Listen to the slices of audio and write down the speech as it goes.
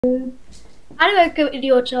அனைவருக்கும்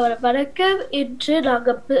இடியோற்ற வணக்கம். இன்று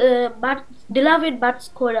நாங்கள் டிலாவின் பட்ஸ்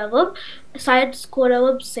கூடவும் சயின்ஸ்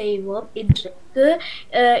கூடவும் செய்வோம்.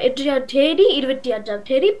 இன்றைய தேதி 25ஆம்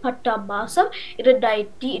தேதி 10ஆம் மாதம்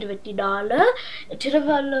 2024.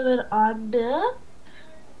 திருவள்ளுவர் ஆண்டு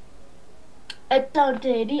 8ஆம்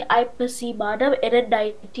தேதி ஐப்பசி மாதம்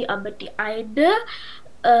 2055.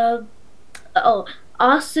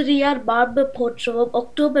 ஆசிரியர் மாண்பு போற்றுவோம்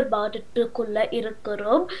அக்டோபர் மாதத்துக்குள்ள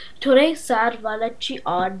இருக்கிறோம். துறைசார் வளர்ச்சி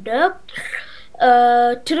ஆண்டு.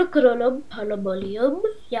 திருக்குறளும் பழமொழியும்.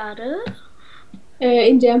 யாரு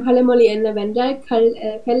இன்றைய பழமொழி என்னவென்றால்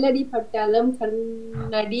கல்லடி பட்டாலும்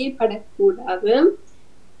கண்ணடி படக்கூடாது.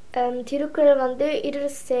 திருக்குறள் இரு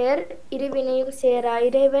சேர் இருவினையும் சேரா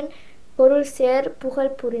இறைவன் பொருள் சேர்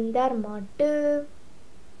புகழ் புரிந்தார் மாட்டு.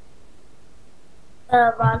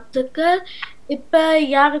 வாழ்த்துக்கள். இப்ப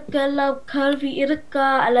யாருக்கெல்லாம் கேள்வி இருக்கா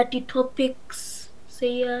அல்லாட்டி டாபிக்ஸ்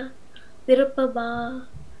செய்ய விருப்பமா?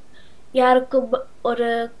 யாருக்கும் ஒரு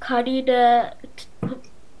கணித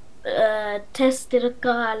டெஸ்ட்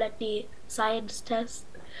இருக்கா அல்லாட்டி சயின்ஸ் டெஸ்ட்?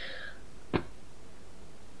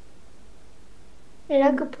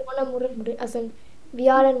 எனக்கு போன முறை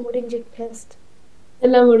வியாழன் முடிஞ்ச டெஸ்ட்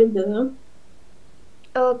எல்லாம் முடிஞ்சதா?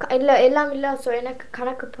 இல்ல எல்லாம் இல்ல. எனக்கு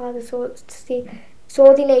கணக்கு பாது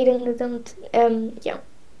சோதனை இருந்ததும்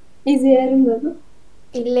ஈஸியா இருந்தது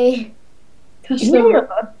இல்லை.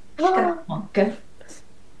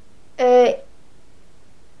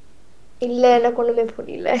 இல்ல எனக்கு ஒண்ணுமே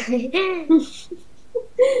புரியல.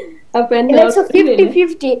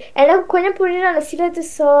 எனக்கு கொஞ்சம் புரியல. சிலது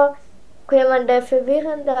கொஞ்சம்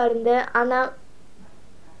verwirrender இருந்தேன். ஆனா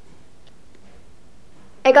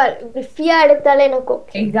egal, vier எடுத்தாலே எனக்கு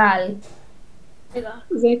okay. Egal. 6,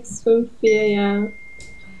 5, 4, ja.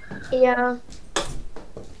 Ja.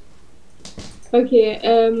 Okay,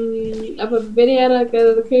 aber wenn ihr da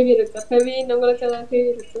கேள்வி இருக்கா? கவின் உங்களுக்கு ஏதாவது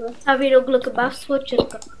கேள்வி இருக்கா? கவின் உங்களுக்கு பாஸ் வாட்ச்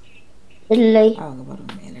இருக்கா? இல்லை. அவங்க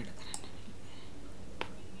பாருங்க மேல எடுக்கிறேன்.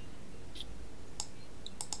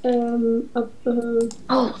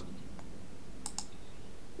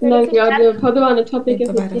 நாங்க பொதுவான டாபிக்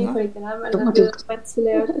பத்தி படிக்கலாம்.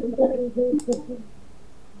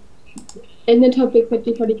 என்ன டாபிக் பத்தி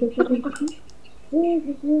படிக்க போறீங்க?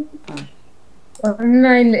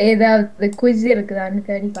 ஆன்லைன்ல ஏதாவது குவிஸ் இருக்குதான்னு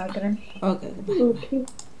தேடி பார்க்கறேன். ஓகே.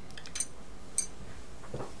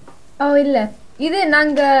 இல்ல இது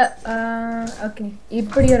நாங்க ஓகே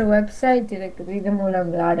இப்படி ஒரு வெப்சைட் இருக்குது. இது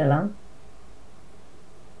மூலம் விளையாடலாம்.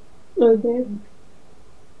 ஓகே.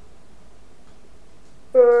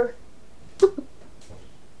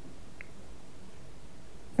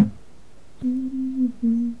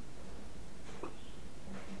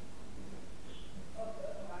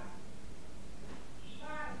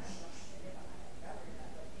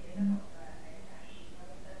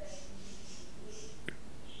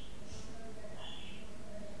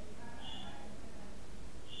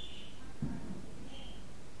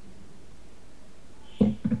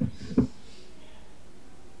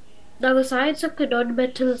 நாங்கள் சயின்ஸுக்கு நான்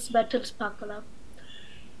மெட்டல்ஸ் பார்க்கலாம்.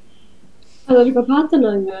 அது இப்ப பார்த்தோம்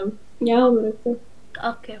நாங்க. ஞாபகம் இருக்கு.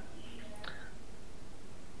 ஓகே.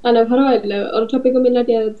 ஆனா பரவாயில்ல, ஒரு டாபிக்கும்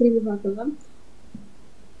இல்லாட்டி அதை திரும்பி பார்க்கலாம்.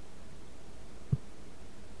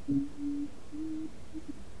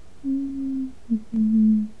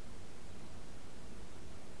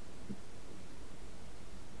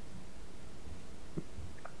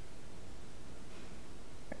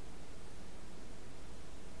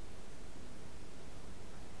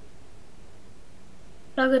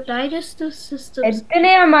 நாங்கள் டைஜஸ்டிவ் சிஸ்டம்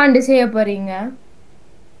எத்தனையாம் ஆண்டு செய்ய போறீங்க?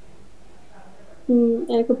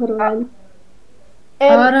 எனக்கு பரவாயில்ல.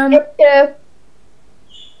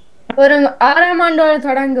 ஒரு 6ஆம் ஆண்டோட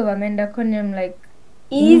தொடங்குவோம். என்ன கொஞ்சம் லைக்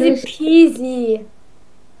ஈஸி பீஸி.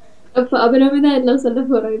 அப்ப அபிராமிதான் எல்லாம் சொல்ல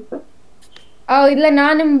போறோம் இப்ப. இல்ல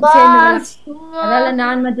நானும் சேர்ந்து, அதனால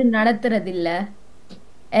நான் மட்டும் நடத்துறது இல்ல,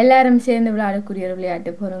 எல்லாரும் சேர்ந்து விளையாடக்கூடிய ஒரு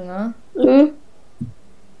விளையாட்டு போறோங்க.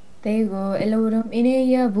 தேகோ எல்லோரும்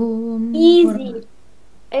இணையவும்.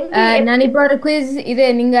 நான் இப்போ ஒரு குவிஸ். இது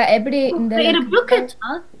நீங்க எப்படி இந்த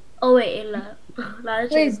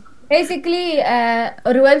பேசிக்கலி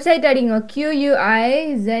ஒரு வெப்சைட் அடிங்க.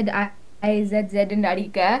 QUIZIZZ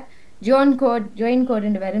அடிக்க ஜாயின்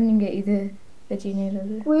கோட் வரும். நீங்க இது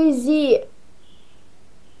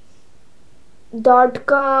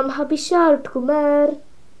quizy.com Habishat Kumar.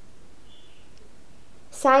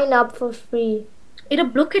 Sign up for free. இது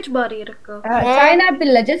ப்ளூக்கேஜ் மாதிரி இருக்கு. சைன் அப்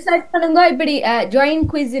இல்ல, ஜஸ்ட் சர்ச் பண்ணுங்க. இப்படி ஜாயின்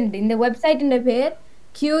குவிஸ் இந்த வெப்சைட் பேர்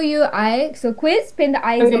QUI. so quiz pin the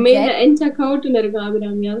IZ மேல என்டர் கோட்ல இருக்கு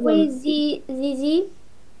Abirami. quizy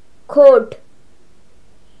code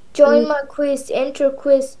Join my quiz. Enter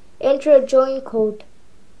quiz. Enter a join code.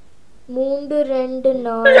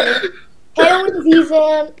 324 Halloween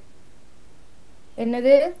season.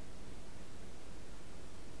 என்னது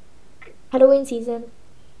Halloween season.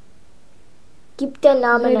 Gibt der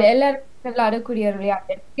Name இது எல்லாரும் விளையாடக்கூடிய ஒரு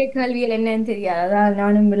விளையாட்டு கேள்விகள் என்னன்னு தெரியாது அதான்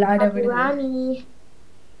நானும் விளையாட விடுவேன் Vaani.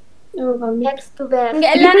 Oh, Next to bed. இங்க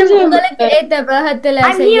எல்லாரும் உங்களுக்கு ஏத்த வேகத்துல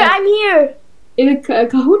I'm here. I'm here. இது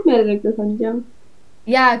கஹூட் மேல இருக்கு கொஞ்சம்.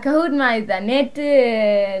 யா கஹூட் மாதிரி தான் நேற்று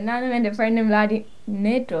நானும் என் ஃப்ரெண்டும்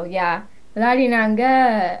விளையாடினாங்க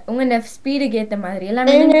உங்க ஸ்பீடுக்கு ஏத்த மாதிரி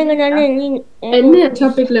எல்லாமே என்ன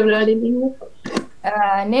டாபிக்ல விளையாடினீங்க?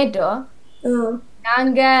 நேற்றோ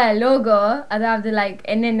நாங்க லோகோ அதாவது லைக்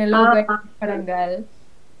என்னென்ன லோகோ படங்கள்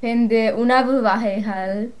சேர்ந்து உணவு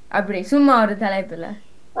வகைகள் அப்படி சும்மா ஒரு தலைப்புல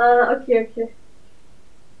ஓகே ஓகே.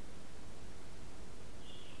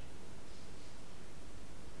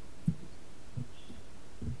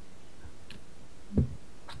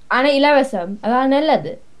 ஆனா இலவசம் அதான்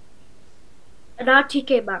நல்லது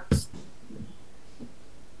TK Max.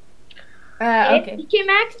 Okay TK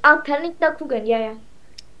Max? Kann ich da gucken? Ja, ja.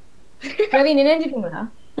 Ravi நினைஞ்சிட்டீங்களா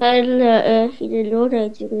இது லோட்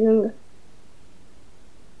ஆயிடுச்சு.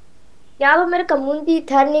 ஞாபகம் இருக்க முந்தி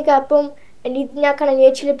தரணிக்கு அப்பம் நித்யாக்கான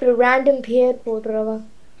நேச்சில் இப்போ ரேண்டம் பேர் போடுறவா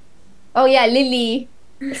ஓ யா லில்லி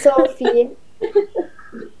சோஃபி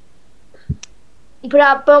இப்போ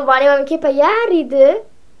அப்போ வாணி வாங்க கேட்பா யார் இது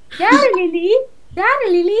யாரு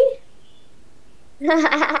லில்லி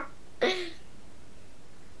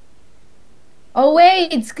ஓ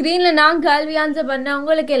வெயிட் ஸ்கிரீன்ல நான் கேள்வி ஆன்சர் பண்ண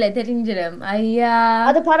உங்களுக்கு இல்ல தெரிஞ்சிடும் ஐயா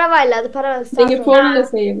அது பரவாயில்ல நீங்க போன்ல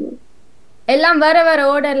செய்யணும் எல்லாம் வர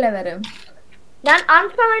ஆர்டர்ல வரும் நான்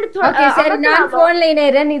ஆன்சர் ஓகே சரி நான் போன்ல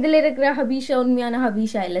இணைறேன் இதுல இருக்கிற ஹபீஷா உண்மையான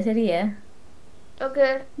ஹபீஷா இல்ல சரியா ஓகே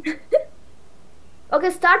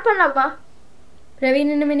ஓகே ஸ்டார்ட் பண்ணலாமா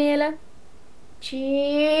பிரவீன் என்ன மணியல சி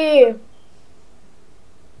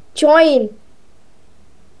ஜாயின்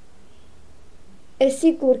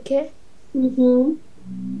எஸ்சி கூர்க்கே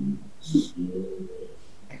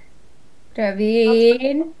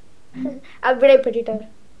பிரவீன் അവിടെ പെട്ടിട്ടാർ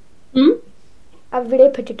അവിടെ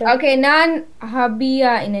പെട്ടിട്ടാർ ஓகே நான்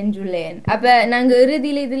ஹபியா இணைஞ்சுள்ளேன் அப்ப நாங்க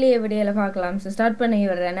இறுதியில இதுல எവിടെயல பார்க்கலாம் சோ ஸ்டார்ட் பண்ணி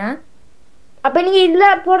வரேனா அப்ப நீங்க இதுல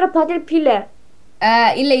போற பதில் பில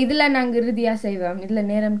இல்ல இதுல நாங்க இறுதியா செய்வோம் இதுல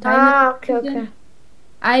நேரம் time okay okay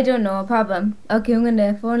I don't know பாப்பம் ஓகே உங்க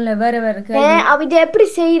போன்ல வர அவ இது எப்படி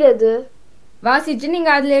செய்யறது வாசிச்சு நீங்க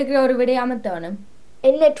அதுல இருக்கிற ஒரு விடை அமர்த்தணும்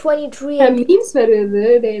என்ன 23 மீம்ஸ் வருது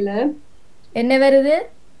டேல என்ன வருது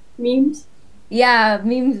மீம்ஸ் யா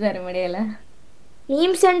மீம்ஸ் வர முடியல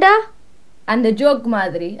மீம்ஸ் என்றா அந்த ஜோக்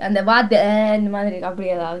மாதிரி அந்த வார்த்தை அந்த மாதிரி அப்படி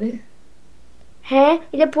ஏதாவது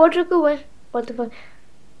இத போட்டுருக்கு பார்த்து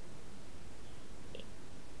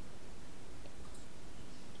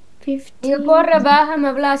நீங்க போடுற பாகம்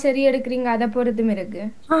எவ்வளவு சரி எடுக்கிறீங்க அதை பொறுத்தும் இருக்கு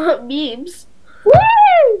Memes.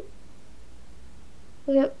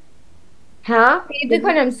 இது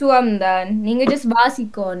கொஞ்சம் சுவம் தான் நீங்க ஜஸ்ட்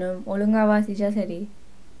வாசிக்கணும் ஒழுங்கா வாசிச்சா சரி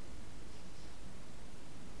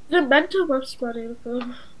இது mental maps மாதிரி இருக்கும்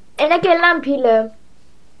எனக்கு எல்லாம் பில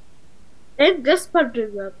கெஸ்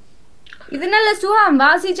பண்றீங்க இது நல்ல சுவம்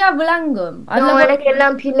வாசிச்சா விளங்கும் எனக்கு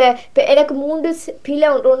எல்லாம் பில எனக்கு 3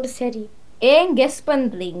 பில 1 சரி ஏன் கெஸ்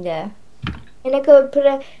பண்றீங்க எனக்கு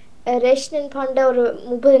ரேஷன் பண்ண ஒரு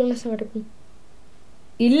 30 நிமிஷம் எடுக்கும்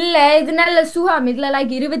இல்ல இது நல்ல சுகம் இதுல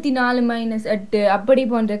லைக் 24 - 8 அப்படி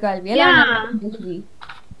போன்ற கேள்வி எல்லாம்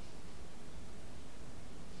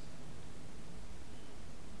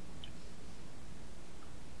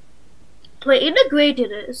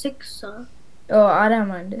integrated 6 ஓ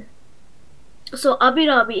 6ஆம் ஆண்டு so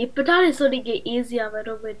அபிராமி இப்பதான் சொன்னீங்க ஈஸியா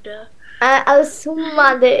வரும் அது சும்மா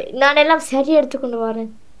நான் எல்லாம் சரி எடுத்துக்கொண்டு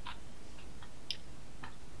வரேன்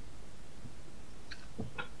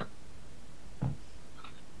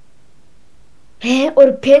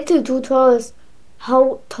ஒரு பென்சில் 2000 how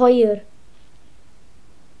teuer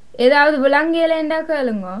ஏதாவது விளங்கியல என்றா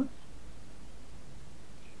கேளுங்க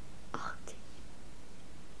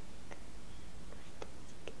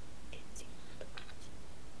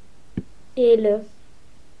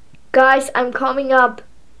guys I'm coming up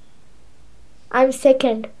I'm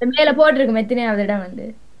second மேல போட்டுருக்கு எத்தனையாவது இடம் வந்து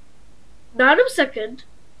நானும் second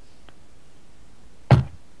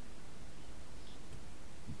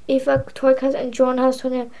if a toy has and John has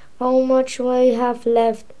 20 how much will I have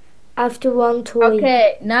left after one toy okay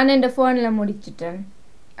நான் இந்த போன்ல முடிச்சிட்டேன்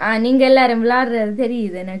நீங்க எல்லாரும் விளையாடுறது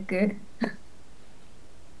தெரியுது எனக்கு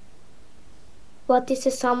What is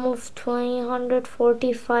the sum of 20,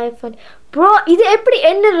 145 and... Bro, இது எப்படி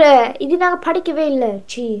என்னற? இது நாங்க படிக்கவே இல்ல.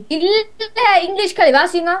 சி. இல்ல இங்கிலீஷ் கலி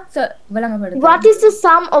வாசிங்க. விளங்கப்படுது. What is the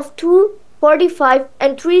sum of 245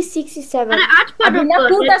 and 367? அப்படினா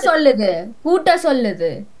கூட்ட சொல்லுது. கூட்ட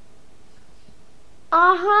சொல்லுது.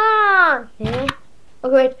 ஆஹா.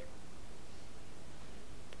 Okay, wait.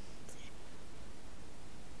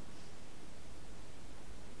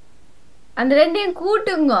 அந்த ரெண்டையும்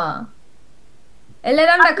கூட்டுங்க.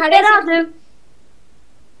 எல்லாரும் அந்த கடைசி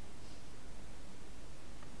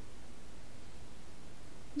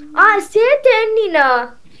சேர்த்து எண்ணினா.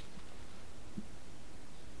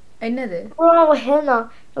 என்னது? Oh, hell.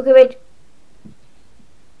 Okay, wait.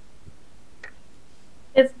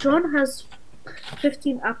 If John has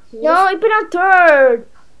 15 apples. No, இப்ப நான் third.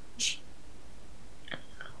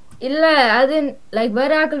 இல்ல அது லைக்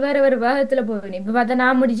வேற ஆக்கள் வேற வேற பாகத்துல போவேன். இப்ப பார்த்தா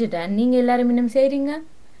நான் முடிச்சிட்டேன். நீங்க எல்லாரும் இன்னும் செய்றீங்க.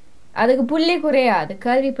 அதுக்கு புள்ளி குறையாது.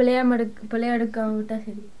 கல்வி பிள்ளையா எடுக்க விட்டா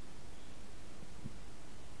சரி.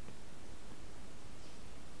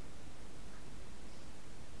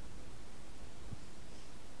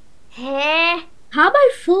 How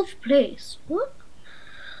about 4th place? What?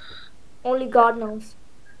 Only God knows.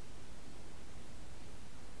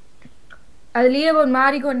 அதுலயே ஒரு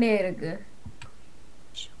மாறிக்கொண்டே இருக்கு.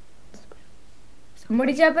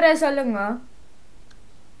 முடிச்ச அப்புறம் சொல்லுங்க.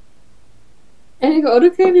 எனக்கு ஒரு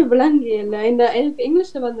கேள்வி விளங்கியல. இந்த எனக்கு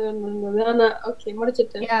இங்கிலீஷ்ல வந்து ஆனா ஓகே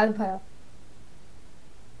முடிச்சிட்டேன்.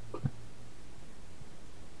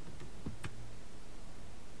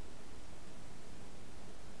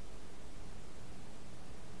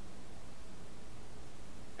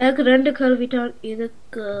 எனக்கு 2 கேள்வி தான்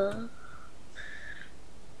இருக்கு.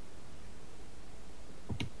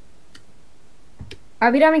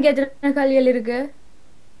 அபிராமிக்கு எத்தனை கேள்விகள் இருக்கு?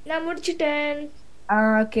 நான் முடிச்சிட்டேன்.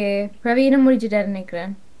 ஓகே பிரவீனும் முடிச்சிட்டாரு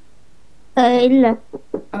நினைக்கிறேன். இல்ல.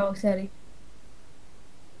 ஓ சரி.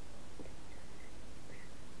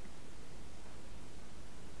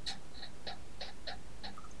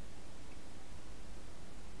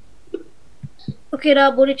 ஓகே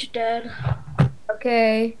நான் முடிச்சிட்டேன். ஓகே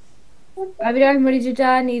அபிராமி முடிச்சிட்டா,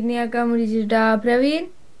 நீர்னி அக்கா முடிச்சிட்டா, பிரவீன்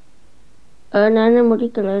நானே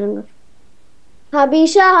முடிக்கல இருங்க.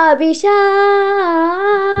 ஹபிஷா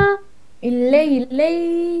இல்லை இல்லை.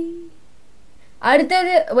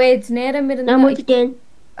 அடுத்தது வெயிட் நேரம் இருந்தா நான் முடிச்சிட்டேன்.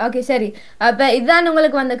 ஓகே சரி. அப்ப இதுதான்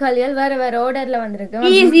உங்களுக்கு வந்த கேள்விகள் வேற வேற ஆர்டர்ல வந்திருக்கு.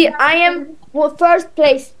 Easy. I am first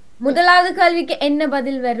place. முதலாவது கேள்விக்கு என்ன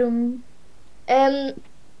பதில் வரும்?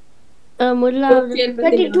 முதலாவது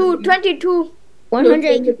 22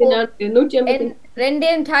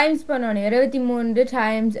 ரெண்டையும் டைம்ஸ் பண்ணணும். 23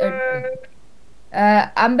 டைம்ஸ்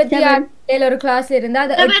 56 ஒரு கிளாஸ் இருந்தா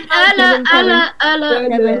அது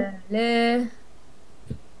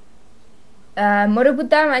ஒரு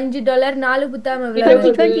புத்தகம் $5, 4 புத்தகம் எவ்வளவு?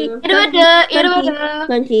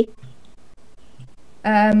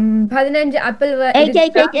 15 ஆப்பிள்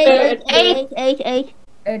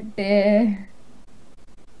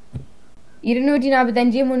 245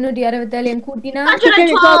 367 கூட்டினா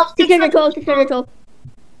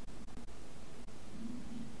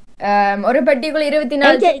ஒரு பெட்டிக்குள்ள 24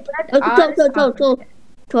 18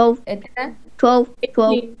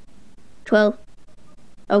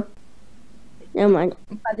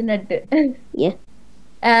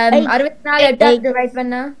 64 டிவைட்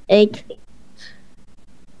பண்ணா 8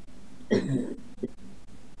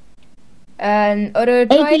 ஒரு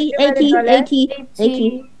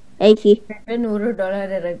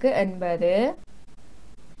 $100 இருக்கு 80.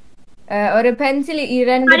 ஒரு பென்சில்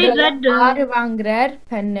 $2 வாங்குறார்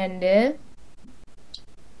 12.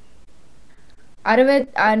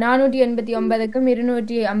 489க்கும்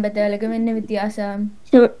 257க்கும் என்ன வித்தியாசம்?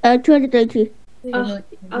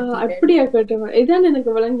 அப்படியா கேட்டேன். இதான் எனக்கு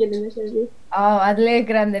விளங்கியது சரி. அதுல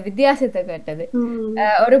இருக்கிற அந்த வித்தியாசத்தை கேட்டது.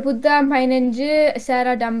 ஒரு புத்தகம் 15,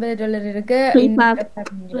 ஷேராட் $50 இருக்கு.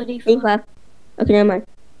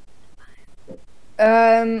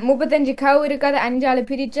 35 கவு இருக்காது. 5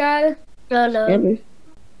 பிரிச்சால் 7.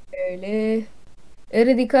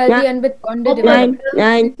 இறுதி கேள்வி 89.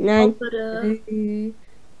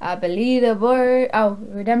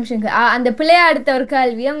 அந்த பிள்ளையா அடுத்த ஒரு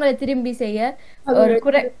கேள்வி உங்களை திரும்பி செய்ய ஒரு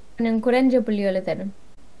குறைஞ்ச புள்ளிகளை தரும்.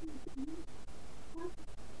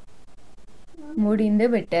 முடிந்து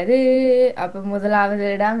விட்டது. அப்ப முதலாவது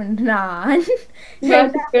இடம் நான்.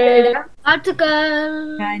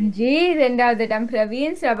 நன்றி. 2வது இடம்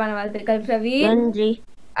பிரவீன். சிறப்பான வாழ்த்துக்கள் பிரவீன்.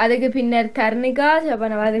 அதுக்கு பின்னர் தர்ணிகா.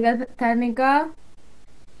 சிறப்பான வாழ்த்துக்கள் தர்ணிகா.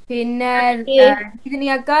 பின்னர் நீர்னி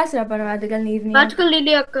அக்கா. சிறப்பான வாழ்த்துக்கள் நீர்னி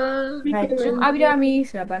அக்கா. அபிராமி.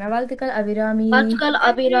 சிறப்பான வாழ்த்துக்கள் அபிராமி.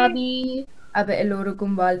 அப்ப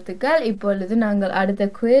எல்லோருக்கும் வாழ்த்துக்கள். இப்பொழுது நாங்கள் அடுத்த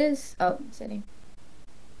குவிஸ் சரி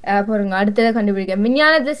போறோங்க. அடுத்ததை கண்டுபிடிக்க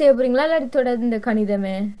விஞ்ஞானத்தை செய்ய போறீங்களா இல்லாட்டி தொடர்ந்து இந்த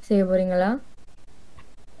கணிதமே செய்ய போறீங்களா?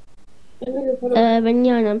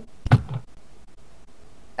 விஞ்ஞானம்.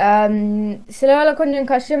 சிலவால கொஞ்சம்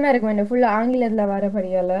கஷ்டமா இருக்கும், என்ன ஃபுல்லா ஆங்கிலத்துல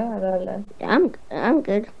வரபடியால அதால. I'm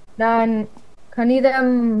good. நான்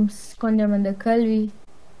கணிதம் கொஞ்சம் அந்த கல்வி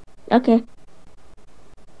Okay.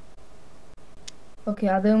 ஓகே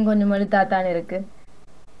அதுவும் கொஞ்சம் எழுத்தா தான் இருக்கு.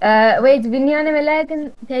 வெயிட், விஞ்ஞானம் எல்லாருக்கும்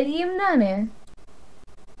தெரியும் தானே?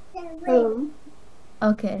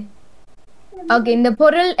 ஓகே ஓகே, இந்த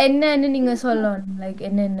பொருள் என்னன்னு நீங்க சொல்லணும். லைக்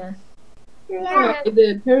என்னென்ன? இது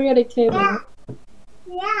periodic table.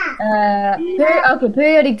 Okay,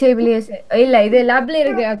 periodic table இல்ல, இது லேப்ல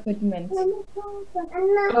இருக்கு equipment.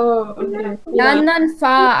 நான் தான்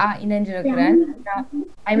ஃபா இணைஞ்சிருக்கிறேன்.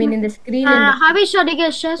 ஐ மீன் இந்த ஸ்கிரீன் Havisha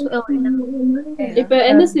digest. இப்ப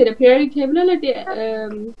என்ன செய்யற periodic table இல்லாட்டி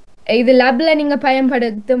இது லேப்ல நீங்க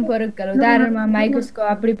பயன்படுத்தும் பொருட்கள், உதாரணமா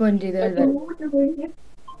மைக்ரோஸ்கோப் அப்படி போன்ற இதுகள் வரும்.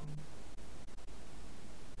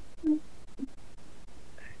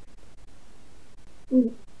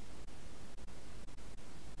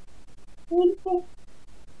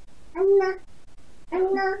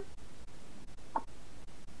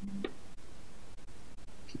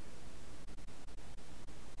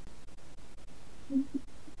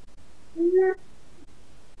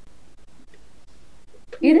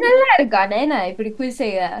 இது நல்லா இருக்கானே, நான் இப்படி குயிஸ்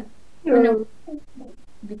செய்ய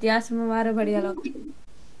வித்தியாசமா வரபடியாலும்.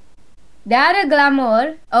 டார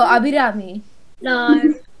கிளாமோர் அபிராமி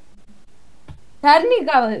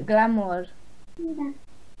தர்ணிகா கிளாமோர்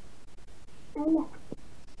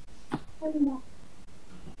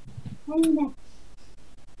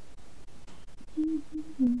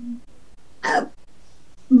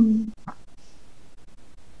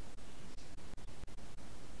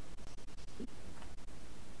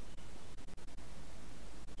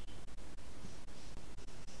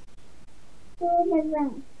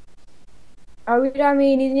அபிராமி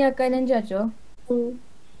நிதி அக்கா நெஞ்சாச்சோ?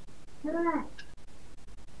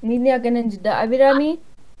 நிதி அக்கா நெஞ்சுட்டா அபிராமி?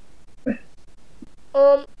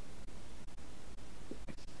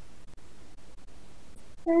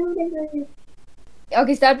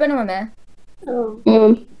 ஓகே ஸ்டார்ட் பண்ணுவாங்க.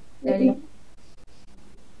 சரி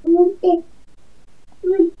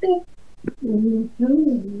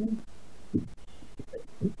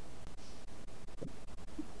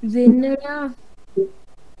என்னடா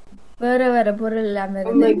வேற வேற பொருள் இல்லாம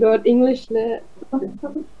oh my god இங்கிலீஷ்ல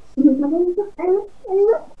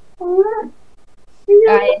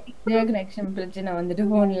கனெக்ஷன் பிரச்சனை வந்துட்டு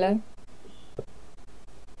போன்ல.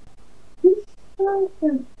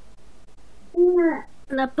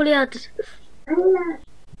 Napoleon.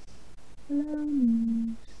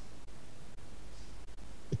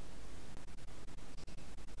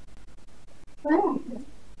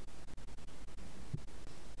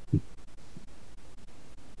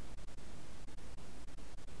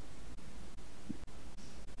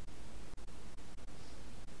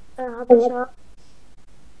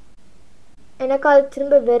 எனக்கு அது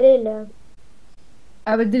திரும்ப வரையில.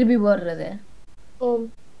 அவ திருப்பி போடுறது ஓம்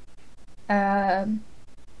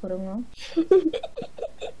பொறுங்க.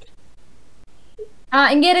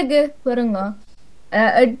 இங்க இருக்கு பொறுங்க.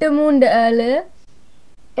 83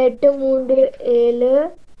 7 837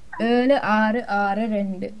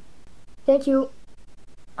 7662. Thank you.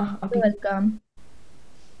 வெல்கம்.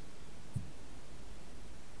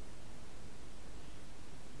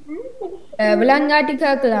 விளாங்காட்டி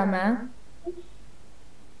கேட்கலாமா?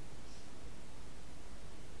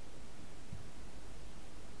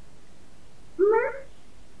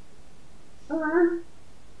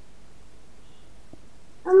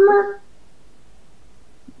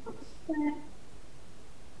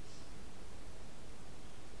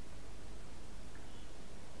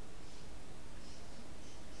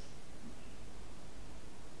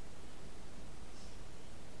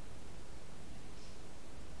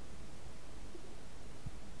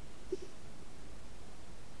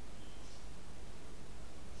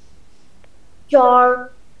 Jar.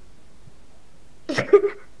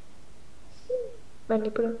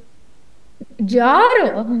 Jaro?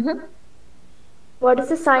 What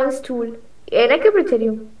is a science tool? எனக்கு எப்படி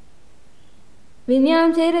தெரியும்?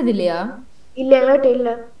 விஞ்ஞானம் செய்யறது இல்லையா? இல்ல என்கிட்ட இல்ல.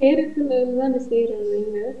 பேருக்குதான்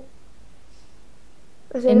செய்யறாங்க.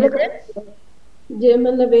 எனக்கு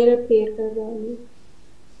ஜெர்மன்ல வேற பேர்கள் தான்.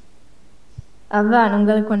 அதான்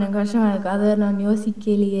உங்களுக்கு கொஞ்சம் கஷ்டமா இருக்கு, அதை நான்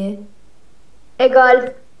யோசிக்கலையே. எகால்.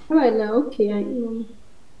 இல்ல ஓகே.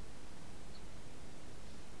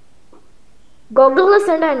 கோகுல்ஸ்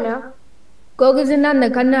என்ன? கோகுல்ஸ்னா அந்த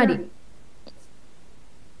கண்ணாடி.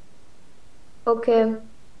 ஓகே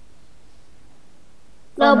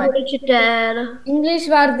நான் முடிச்சிட்டேன். இங்கிலீஷ்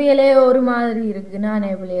வார்த்தையிலே ஒரு மாதிரி இருக்கு. நான்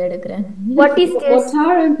எப்படி எடுக்கிறேன்? What is this?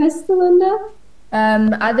 Mortar and pestle under?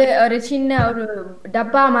 அது ஒரு சின்ன ஒரு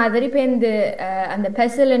டப்பா மாதிரி பேந்து அந்த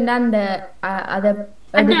பெசல்னா அந்த அத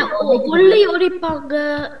உள்ளி உரிப்பாங்க,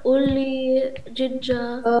 உள்ளி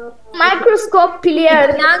ஜிஞ்சர் மைக்ரோஸ்கோப்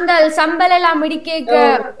கிளியர். நாங்கள் சம்பல் எல்லாம் முடிக்க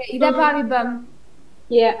இத பாவிப்போம்.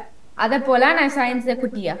 Yeah. அத போல நான் சயின்ஸ்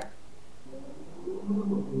குட்டியா.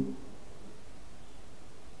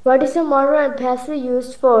 What is a mortar and pestle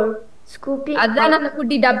used for? Scooping. அதான் அந்த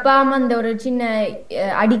குட்டி டப்பா அந்த ஒரு சின்ன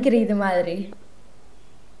அடிக்கிற இது மாதிரி.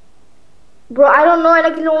 Bro, I don't know.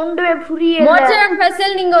 எனக்கு இது ஒன்றுமே புரியல. mortar and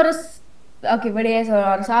pestle நீங்க ஒரு ஓகே விடையே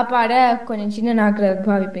ஒரு சாப்பாட கொஞ்சம் சின்ன நாக்குறதுக்கு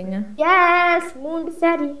பாவிப்பீங்க. Yes, மூணு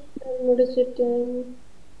சரி. முடிச்சிட்டேன்.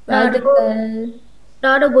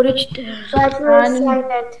 நானும் முடிச்சிட்டேன்.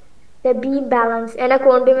 Silent. The beam balance. எனக்கு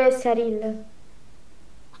ஒன்றுமே சரியில்லை.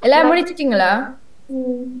 எல்லாம் முடிச்சிட்டீங்களா?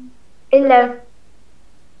 இல்ல.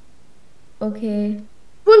 ஓகே.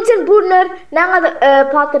 புன்சன் பூர்னர் நாங்க அத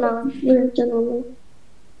பார்த்தோம்.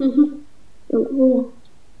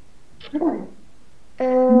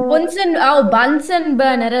 புன்சன் பன்சன்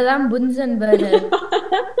பர்னர் அதான் புன்சன் பர்னர்.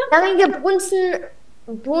 நாங்க இங்க புன்சர்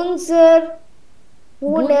பூனர்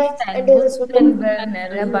புன்சன்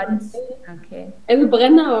பர்னர் பன்ஸ். ஓகே. இது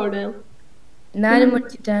பிரென்னாவோட. நான்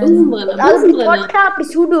முடிச்சிட்டேன். அது தொட்டா அப்படி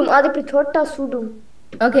சுடும். அது இப்படி தொட்டா சுடும்.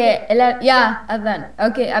 ஓகே எல்லாம் யா அதான்.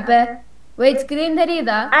 ஓகே அப்ப வெயிட் ஸ்கிரீன்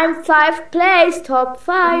தெரியுதா? And 5 plays top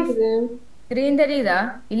 5. ஸ்கிரீன் தெரியுதா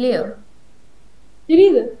இல்லையோ?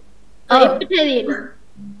 தெரியுது. இப்ப தெரியல.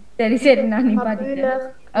 சரி சரி நான் நீ பாத்துக்கிறேன்.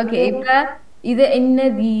 ஓகே இப்ப இது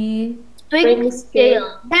என்னது? Spring scale.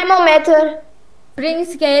 Thermometer. Spring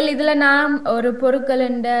scale. இதுல நான் ஒரு பொருட்கள்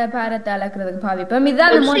பாரத்தை அளக்கிறதுக்கு பாவிப்போம்.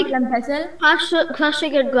 இதுதான் அந்த mortar and pestle.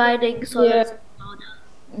 Crushing and grinding solids.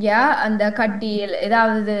 யா அந்த கட்டியில்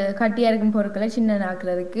ஏதாவது கட்டியா இருக்கும் பொருட்களை சின்ன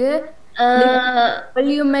ஆக்குறதுக்கு.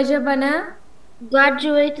 வால்யூம் மெஷர் பண்ண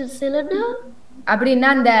Graduated cylinder. அப்படின்னா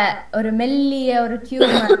அந்த ஒரு மெல்லிய ஒரு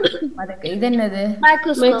டியூப் அதுக்கு இது என்னது?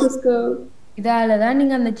 Microscope. இதாலதான்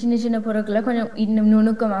நீங்க அந்த சின்ன சின்ன பொருட்களை கொஞ்சம் இன்னும்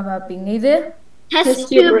நுணுக்கமா பாப்பீங்க. இது Test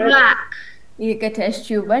tube rack. இதுக்கு டெஸ்ட்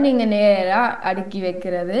டியூப நீங்க நேரா அடுக்கி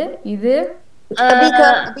வைக்கிறது. இது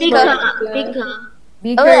Beaker.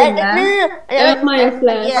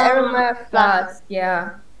 flask. யா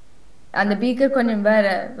அந்த பீக்கர் கொஞ்சம் வேற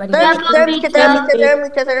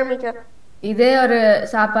Thermometer. இது ஒரு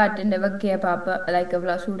சாப்பாட்டு வக்கைய பாப்ப லைக்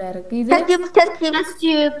எவ்வளவு சூடா இருக்கு. இது Test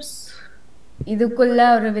tubes. இதுக்குள்ள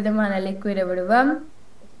ஒரு விதமான லிக்விட விடுவோம்.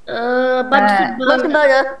 Bunsen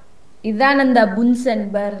burner. இதான் அந்த புன்சன்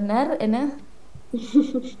பர்னர். என்ன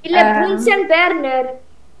இல்ல புன்சன் பர்னர்.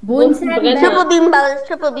 Triple beam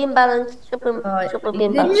balance.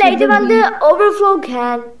 இல்ல இது வந்து overflow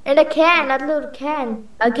can. and a can அதுல ஒரு can.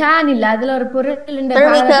 கேன் இல்ல அதுல ஒரு பொருள்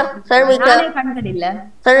Thermometer.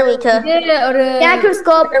 ஒரு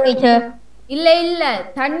Microscope. இல்ல இல்ல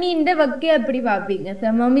தண்ணி இந்த வக்கை அப்படி பாப்பீங்க.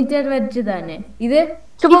 தெர்மோமீட்டர் வச்சுதானே இது.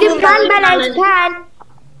 இது pan balance pan.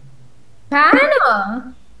 பேனோ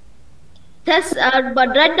Test but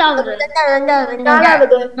ரெண்டாவது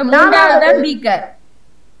மூணாவது பீக்கர்.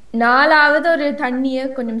 நாலாவது ஒரு தண்ணிய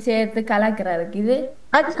கொஞ்சம் சேர்த்து கலக்கிறதுக்கு. இது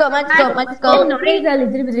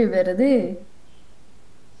திருப்பி வருது.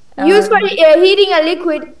 Used for heating a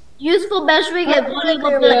liquid. Used for measuring the volume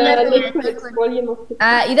of the liquid.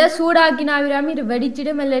 இத சூடாக்கினா விராம இது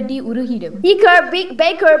வெடிச்சிடும் இல்லாட்டி உருகிடும்.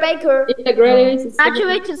 Baker.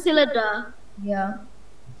 Saturated cylinder. யா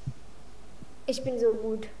Ich bin so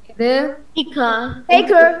gut. இது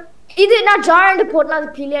Baker. இது நான் jar and போட்னா அது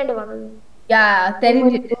கிளியாண்டு வந்தது. யா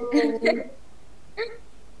தெரிஞ்சு.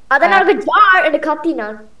 அதனால jar and கத்தினா.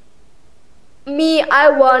 Me I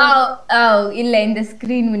won. இல்ல இந்த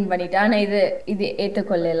ஸ்கிரீன் வின் பண்ணிட்டா. ஆனா இது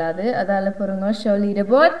ஏற்றுக்கொள்ளலாது. அதால பொறுங்க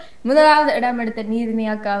சொல்லிடுவோம். முதலாவது இடம் எடுத்த நீதினி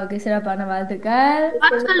அக்காவுக்கு சிறப்பான வாழ்த்துக்கள்.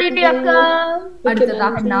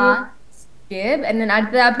 அடுத்ததாக நான்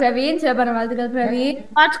அடுத்ததா பிரவீன் சிறப்பான வாழ்த்துக்கள்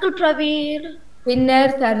பிரவீன்.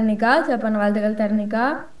 பின்னர் தருணிகா சிறப்பான வாழ்த்துக்கள் தருணிகா.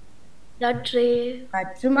 நன்றி.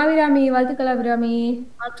 மற்றும் அபிராமி வாழ்த்துக்கள் அபிராமி.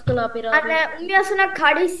 அண்ணா உண்மையா சொன்னா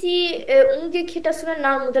கடைசி உங்ககிட்ட சொன்னா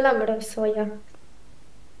நான் முதலாம் மேடம் சோயா.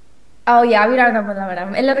 அபிராமி தான் முதலாம்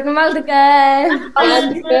மேடம். எல்லாருக்கும் வாழ்த்துக்கள்.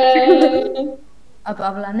 அப்ப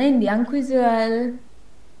அவளான இந்தியான் குவிசுவல்.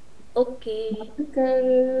 ஓகே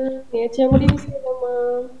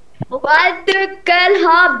வாழ்த்துக்கள்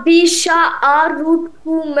ஹாபிஷா ஆரூட்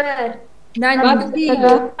குமார். நன்றி.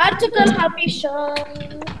 வாழ்த்துக்கள் ஹாபிஷா.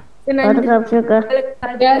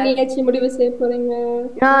 முடிவு செய்ய போறீங்க?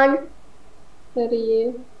 நான் சரி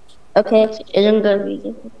ஓகே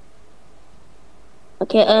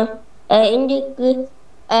ஓகே இன்றைக்கு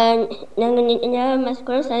நாங்கள்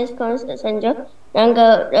மேத்ஸ் சயின்ஸ் செஞ்சோம்.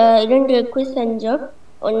 நாங்கள் 2 குவிஸ் செஞ்சோம்.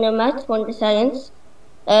 ஒன்று மேத்ஸ் ஒன்று சயின்ஸ்.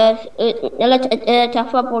 நல்லா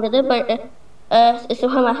டஃப்பாக போடுது, பட்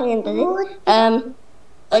சுகமாக இருந்தது.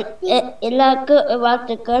 எல்லாருக்கும்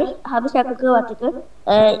வாழ்த்துக்கள், ஹபிஷாக்கு வாழ்த்துக்கள்.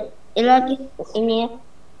 எல்லாருக்கும் இனிய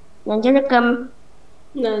நன்றி வணக்கம்.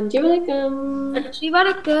 நன்றி வணக்கம். நன்றி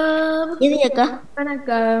வணக்கம். இது அக்கா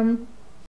வணக்கம்.